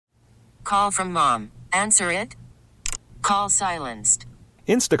Call from mom. Answer it. Call silenced.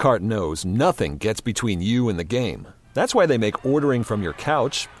 Instacart knows nothing gets between you and the game. That's why they make ordering from your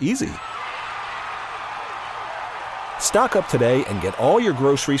couch easy. Stock up today and get all your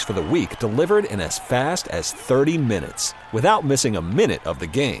groceries for the week delivered in as fast as 30 minutes without missing a minute of the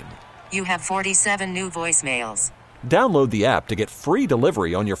game. You have 47 new voicemails. Download the app to get free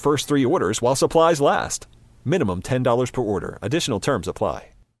delivery on your first 3 orders while supplies last. Minimum $10 per order. Additional terms apply.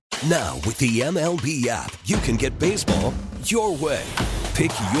 Now, with the MLB app, you can get baseball your way.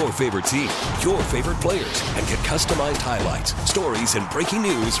 Pick your favorite team, your favorite players, and get customized highlights, stories, and breaking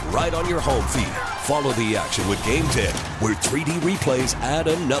news right on your home feed. Follow the action with Game 10, where 3D replays add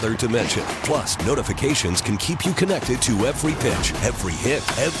another dimension. Plus, notifications can keep you connected to every pitch, every hit,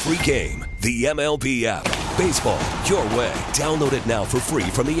 every game. The MLB app. Baseball your way. Download it now for free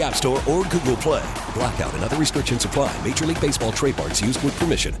from the App Store or Google Play. Blackout and other restrictions apply. Major League Baseball trademarks used with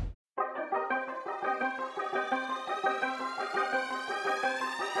permission.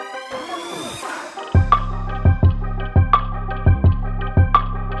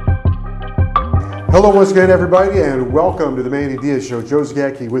 Hello once again, everybody, and welcome to the Manny Diaz Show. Joe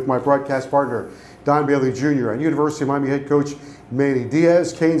Zagacki with my broadcast partner, Don Bailey Jr. and University of Miami head coach Manny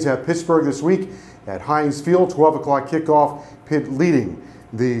Diaz. Canes have Pittsburgh this week at Heinz Field, 12 o'clock kickoff. Pitt leading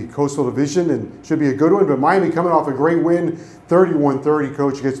the Coastal Division, and should be a good one. But Miami coming off a great win, 31-30,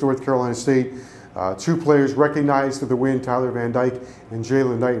 coach, against North Carolina State. 2 players recognized for the win, Tyler Van Dyke and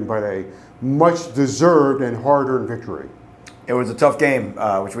Jalen Knighton, but a much-deserved and hard-earned victory. It was a tough game,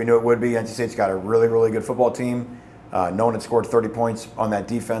 which we knew it would be. NC State's got a really, really good football team. No one had scored 30 points on that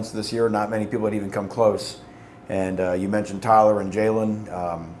defense this year. Not many people had even come close. And you mentioned Tyler and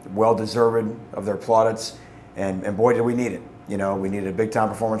Jalen, well-deserved of their plaudits. And boy, did we need it. You know, we needed a big-time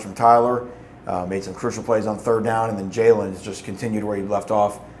performance from Tyler, made some crucial plays on third down, and then Jalen has just continued where he left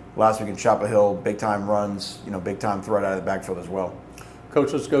off last week in Chapel Hill. Big-time runs, big-time threat out of the backfield as well.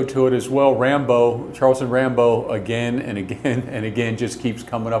 Coach, let's go to it as well. Charleston Rambo, again and again and again, just keeps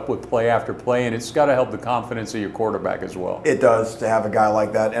coming up with play after play, and it's got to help the confidence of your quarterback as well. It does, to have a guy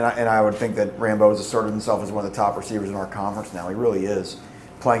like that, and I would think that Rambo has asserted himself as one of the top receivers in our conference now. He really is,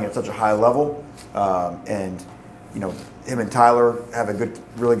 playing at such a high level, and him and Tyler have a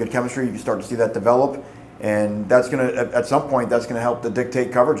really good chemistry. You can start to see that develop, and that's going to, at some point, that's going to help to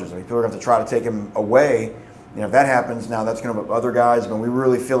dictate coverages. I mean, people are going to have to try to take him away. If that happens, now that's going to put other guys. But we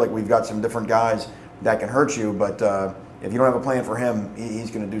really feel like we've got some different guys that can hurt you. But if you don't have a plan for him, he's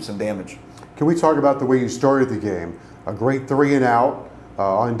going to do some damage. Can we talk about the way you started the game? A great 3-and-out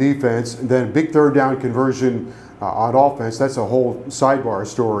on defense, and then big third down conversion on offense. That's a whole sidebar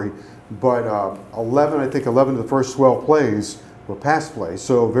story. But 11 of the first 12 plays were pass plays.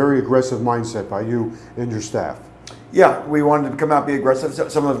 So very aggressive mindset by you and your staff. Yeah, we wanted to come out and be aggressive.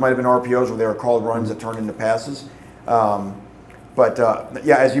 Some of those might have been RPOs where they were called runs that turned into passes. But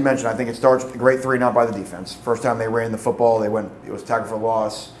as you mentioned, I think it starts with a great 3-and-out by the defense. First time they ran the football, it was tackle for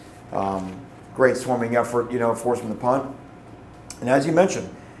loss. Great swarming effort, forcing the punt. And as you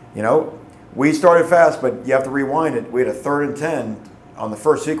mentioned, we started fast, but you have to rewind it. We had a 3rd and 10 on the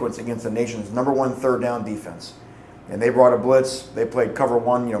first sequence against the nation's #1 third down defense. And they brought a blitz. They played cover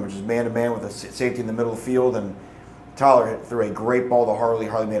 1, which is man-to-man with a safety in the middle of the field. And Tyler threw a great ball to Harley.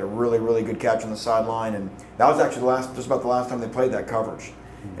 Harley made a really, really good catch on the sideline. And that was actually just about the last time they played that coverage.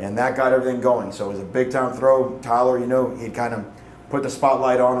 And that got everything going. So it was a big-time throw. Tyler, he'd kind of put the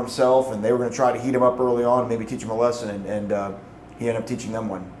spotlight on himself, and they were going to try to heat him up early on and maybe teach him a lesson. And he ended up teaching them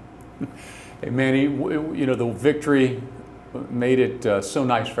one. Hey, Manny, the victory made it so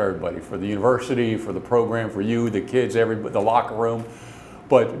nice for everybody, for the university, for the program, for you, the kids, the locker room.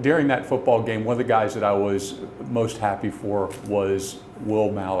 But during that football game, one of the guys that I was most happy for was Will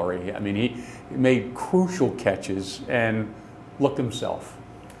Mallory. I mean, he made crucial catches and looked himself.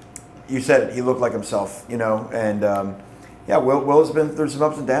 You said it. He looked like himself, and Will's been through some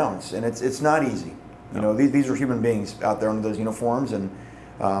ups and downs, and it's not easy. No. These are human beings out there under those uniforms, and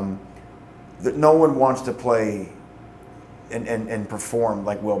no one wants to play and perform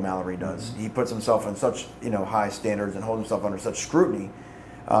like Will Mallory does. Mm-hmm. He puts himself in such high standards and holds himself under such scrutiny.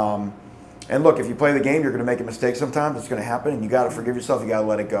 And look, if you play the game, you're going to make a mistake sometimes. It's going to happen, and you got to forgive yourself. You got to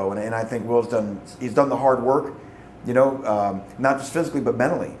let it go. And I think Will's done the hard work, not just physically but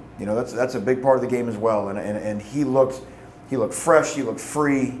mentally. That's a big part of the game as well. And he looked fresh, he looked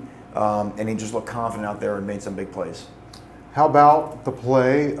free, and he just looked confident out there and made some big plays. How about the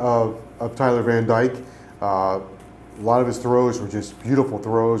play of Tyler Van Dyke? A lot of his throws were just beautiful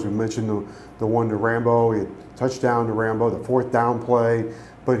throws. We mentioned the one to Rambo, he had touchdown to Rambo, the 4th down play.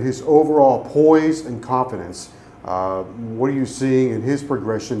 But his overall poise and confidence What are you seeing in his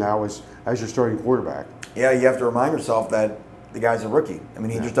progression now as your starting quarterback? Yeah, you have to remind yourself that the guy's a rookie. I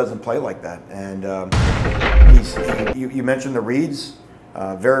mean, he just doesn't play like that. And you mentioned the reads.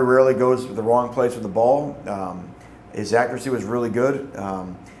 Very rarely goes to the wrong place with the ball. His accuracy was really good,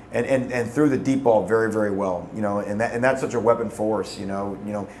 and threw the deep ball very, very well. And that's such a weapon for us. I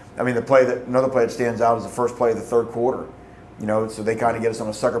mean, another play that stands out is the first play of the third quarter. So they kind of get us on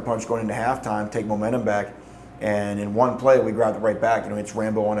a sucker punch going into halftime, take momentum back, and in one play we grabbed it right back. It's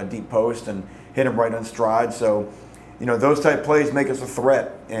Rambo on a deep post and hit him right on stride. So, those type plays make us a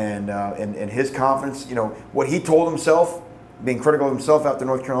threat, and his confidence. What he told himself, being critical of himself after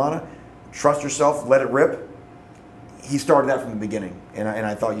North Carolina, trust yourself, let it rip. He started that from the beginning, and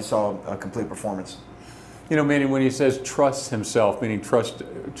I thought you saw a complete performance. Manny, when he says trust himself, meaning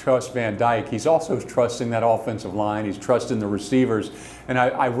trust Van Dyke, he's also trusting that offensive line. He's trusting the receivers. And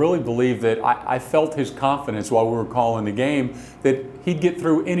I really believe that I felt his confidence while we were calling the game that he'd get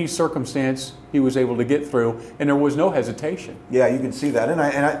through any circumstance he was able to get through, and there was no hesitation. Yeah, you can see that. And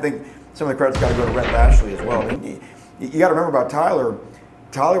I think some of the credit's got to go to Rhett Lashley as well. You got to remember about Tyler.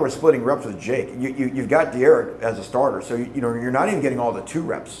 Tyler was splitting reps with Jake. You've got De'Eric as a starter, so you're not even getting all the 2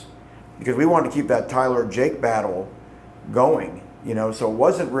 reps. Because we wanted to keep that Tyler-Jake battle going, so it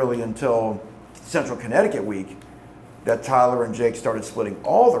wasn't really until Central Connecticut week that Tyler and Jake started splitting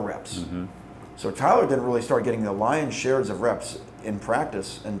all the reps. Mm-hmm. So Tyler didn't really start getting the lion's shares of reps in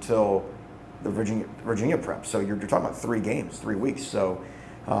practice until the Virginia prep. So you're talking about 3 games, 3 weeks. So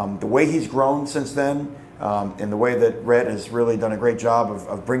the way he's grown since then, and the way that Rhett has really done a great job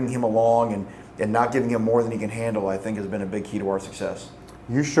of bringing him along and not giving him more than he can handle, I think has been a big key to our success.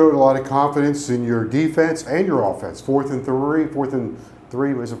 You showed a lot of confidence in your defense and your offense. 4th and 3.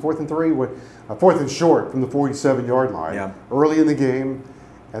 Was it 4th and 3? 4th and short from the 47-yard line early in the game,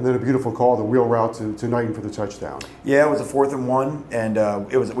 and then a beautiful call, the wheel route to Knighton for the touchdown. Yeah, it was a 4th and 1, and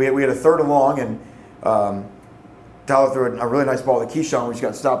we had a 3rd and long, and Tyler threw a really nice ball to Keyshawn. We just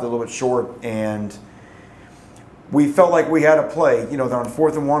got stopped a little bit short, and we felt like we had a play. They're on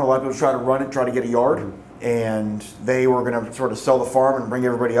 4th and 1. A lot of people try to run it, try to get a yard. Mm-hmm. And they were going to sort of sell the farm and bring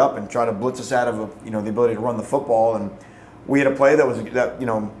everybody up and try to blitz us out of the ability to run the football. And we had a play that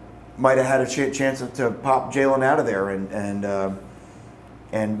might have had a chance to pop Jalen out of there, and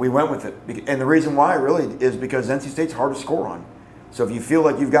we went with it. And the reason why really is because NC State's hard to score on. So if you feel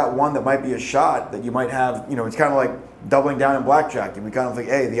like you've got one that might be a shot that you might have, it's kind of like doubling down in blackjack, and we kind of think,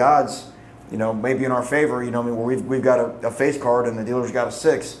 hey, the odds, may be in our favor. Where we've got a face card and the dealer's got a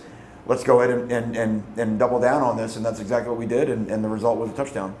 6. Let's go ahead and double down on this, and that's exactly what we did, and the result was a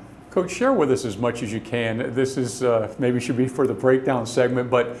touchdown. Coach, share with us as much as you can. This is maybe should be for the breakdown segment,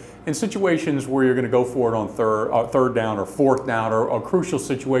 but in situations where you're going to go for it on third down or 4th down or a crucial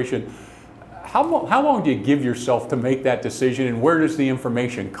situation, how long do you give yourself to make that decision, and where does the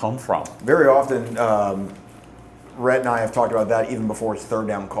information come from? Very often, Rhett and I have talked about that even before it's 3rd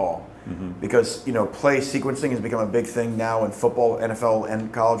down call. Mm-hmm. Because play sequencing has become a big thing now in football, NFL,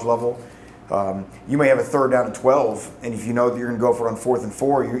 and college level. You may have a 3rd down and 12, and if you know that you're going to go for it on 4th and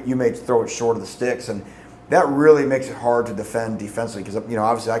 4, you may throw it short of the sticks, and that really makes it hard to defend defensively. Because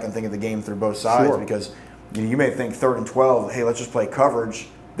obviously I can think of the game through both sides. Sure. Because you may think 3rd and 12, hey, let's just play coverage.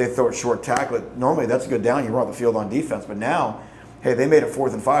 They throw it short, tackle it. Normally that's a good down. You run off the field on defense, but now, hey, they made it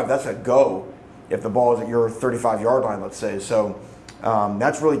 4th and 5. That's a go if the ball is at your 35-yard line, let's say. So.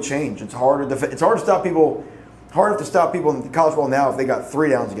 That's really changed. It's hard to stop people. Hard to stop people in college ball now if they got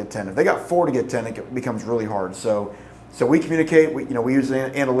 3 downs to get 10. If they got 4 to get 10, it becomes really hard. So we communicate. We use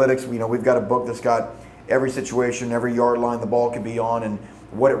analytics. We've got a book that's got every situation, every yard line the ball could be on, and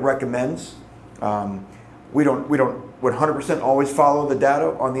what it recommends. We don't 100% always follow the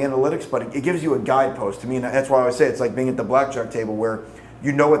data on the analytics, but it gives you a guidepost to me, and that's why I always say it's like being at the blackjack table where.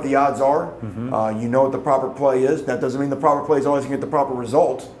 You know what the odds are. Mm-hmm. You know what the proper play is. That doesn't mean the proper play is always going to get the proper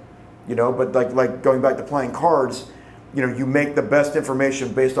result. But like going back to playing cards, you make the best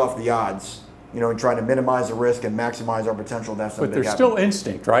information based off the odds. And trying to minimize the risk and maximize our potential. But there's still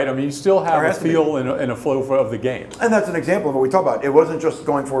instinct, right? I mean, you still have a feel and a flow of the game. And that's an example of what we talk about. It wasn't just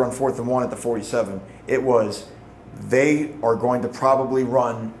going for it on 4th and 1 at the 47. It was they are going to probably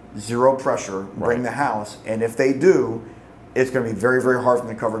run 0 pressure, bring the house, and if they do. It's going to be very, very hard for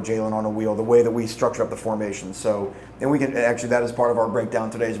them to cover Jalen on a wheel, the way that we structure up the formation. So, and we can actually, that is part of our breakdown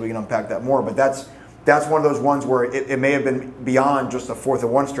today, so we can unpack that more. But that's one of those ones where it may have been beyond just a 4th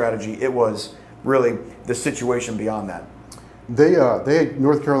and 1 strategy. It was really the situation beyond that. They had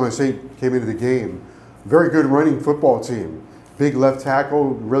North Carolina State came into the game, very good running football team. Big left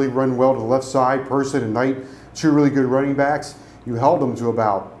tackle, really run well to the left side. Person and Knight, 2 really good running backs. You held them to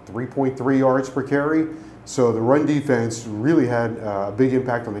about 3.3 yards per carry. So the run defense really had a big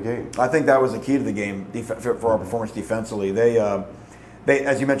impact on the game. I think that was the key to the game for our performance defensively. They,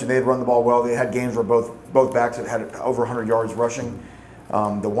 as you mentioned, they had run the ball well. They had games where both backs had over 100 yards rushing.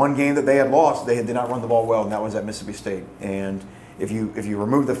 The one game that they had lost, they did not run the ball well, and that was at Mississippi State. And if you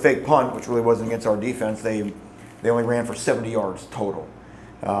remove the fake punt, which really wasn't against our defense, they only ran for 70 yards total.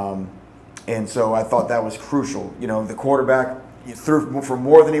 And so I thought that was crucial. The quarterback threw for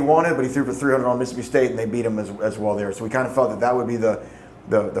more than he wanted, but he threw for 300 on Mississippi State, and they beat him as well there. So we kind of felt that would be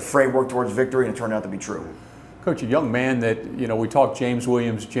the framework towards victory, and it turned out to be true. Coach, a young man that, we talk James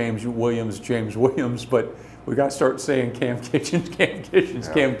Williams, but we got to start saying Cam Kitchens.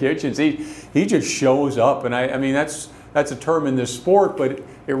 Cam Kitchens. He just shows up, and I mean that's a term in this sport, but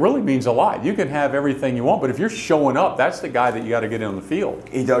it really means a lot. You can have everything you want, but if you're showing up, that's the guy that you got to get on the field.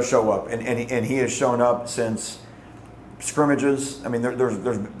 He does show up, and he has shown up since scrimmages. I mean, there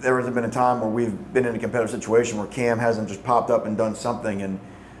hasn't been a time where we've been in a competitive situation where Cam hasn't just popped up and done something, and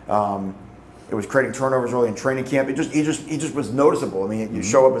it was creating turnovers early in training camp. He just was noticeable. I mean, you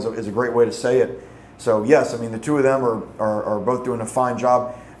show up is a great way to say it. So yes, I mean the two of them are both doing a fine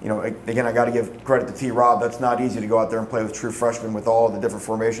job. Again, I got to give credit to T. Rob. That's not easy to go out there and play with true freshmen with all the different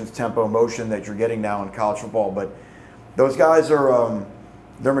formations, tempo, motion that you're getting now in college football. But those guys are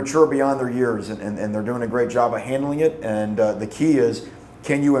they're mature beyond their years, and they're doing a great job of handling it. And the key is,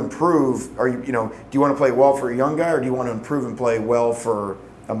 can you improve? Do you want to play well for a young guy, or do you want to improve and play well for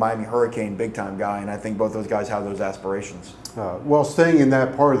a Miami Hurricane big time guy? And I think both those guys have those aspirations. Well, staying in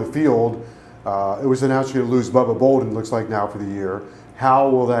that part of the field, it was announced you're going to lose Bubba Bolden, looks like now, for the year. How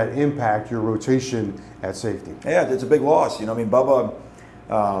will that impact your rotation at safety? Yeah, it's a big loss. Bubba,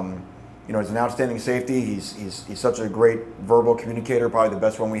 is an outstanding safety. He's such a great verbal communicator, probably the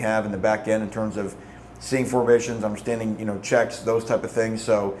best one we have in the back end in terms of seeing formations, understanding, checks, those type of things.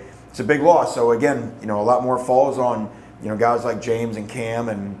 So it's a big loss. So again, a lot more falls on, guys like James and Cam,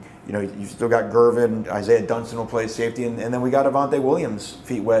 and you still got Gervin, Isaiah Dunston will play safety, and then we got Avante Williams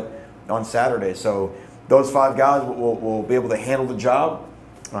feet wet on Saturday. So those 5 guys will be able to handle the job.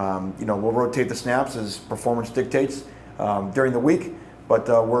 We'll rotate the snaps as performance dictates during the week. But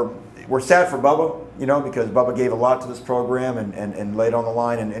we're sad for Bubba, because Bubba gave a lot to this program and laid on the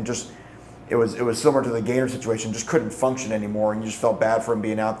line, and just it was similar to the Gainer situation. Just couldn't function anymore, and you just felt bad for him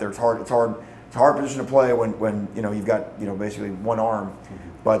being out there. It's hard position to play when you've got basically one arm.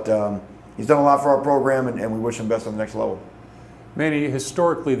 But he's done a lot for our program, and we wish him best on the next level. Manny,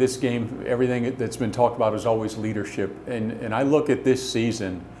 historically, this game, everything that's been talked about is always leadership. And I look at this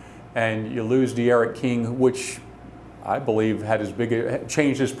season, and you lose D'Eriq King, which I believe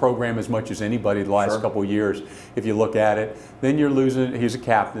changed his program as much as anybody the last couple of years, if you look at it. Then you're losing, he's a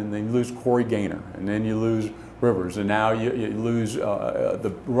captain, then you lose Corey Gaynor, and then you lose Rivers, and now you lose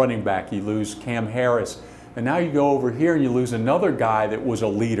the running back, you lose Cam Harris. And now you go over here and you lose another guy that was a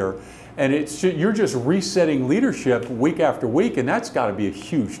leader. And you're just resetting leadership week after week, and that's got to be a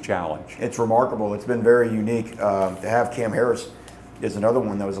huge challenge. It's remarkable. It's been very unique to have Cam Harris is another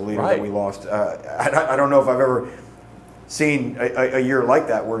one that was a leader that we lost. I don't know if I've ever seen a year like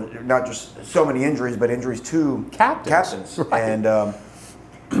that where not just so many injuries, but injuries to captains. Right. And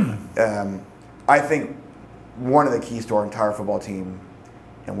I think one of the keys to our entire football team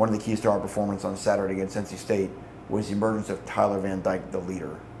and one of the keys to our performance on Saturday against NC State was the emergence of Tyler Van Dyke, the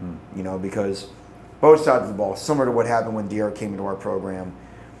leader. Because both sides of the ball, similar to what happened when D'Eriq came into our program,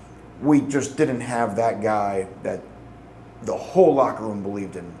 we just didn't have that guy that the whole locker room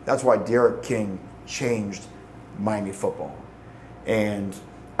believed in. That's why D'Eriq King changed Miami football. And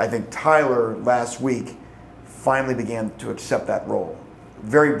I think Tyler last week finally began to accept that role.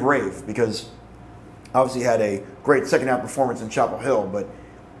 Very brave, because obviously he had a great second half performance in Chapel Hill, but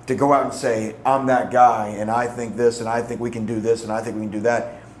to go out and say, I'm that guy, and I think this, and I think we can do this, and I think we can do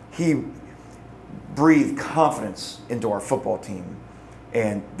that, he breathed confidence into our football team.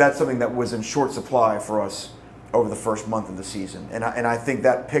 And that's something that was in short supply for us over the first month of the season. And I think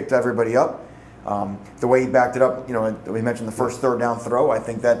that picked everybody up. The way he backed it up, we mentioned the first third down throw. I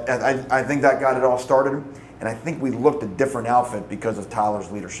think that got it all started. And I think we looked a different outfit because of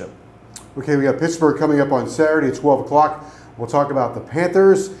Tyler's leadership. Okay, we got Pittsburgh coming up on Saturday at 12 o'clock. We'll talk about the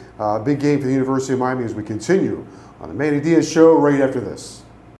Panthers. Big game for the University of Miami as we continue on the Manny Diaz Show right after this.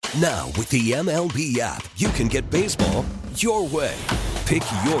 Now, with the MLB app, you can get baseball your way. Pick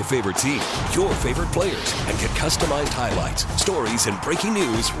your favorite team, your favorite players, and get customized highlights, stories, and breaking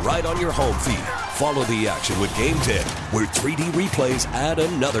news right on your home feed. Follow the action with Game 10, where 3D replays add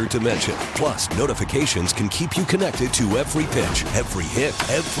another dimension. Plus, notifications can keep you connected to every pitch, every hit,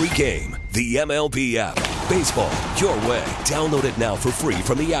 every game. The MLB app. Baseball, your way. Download it now for free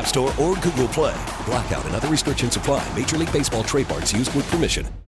from the App Store or Google Play. Blackout and other restrictions apply. Major League Baseball trademarks used with permission.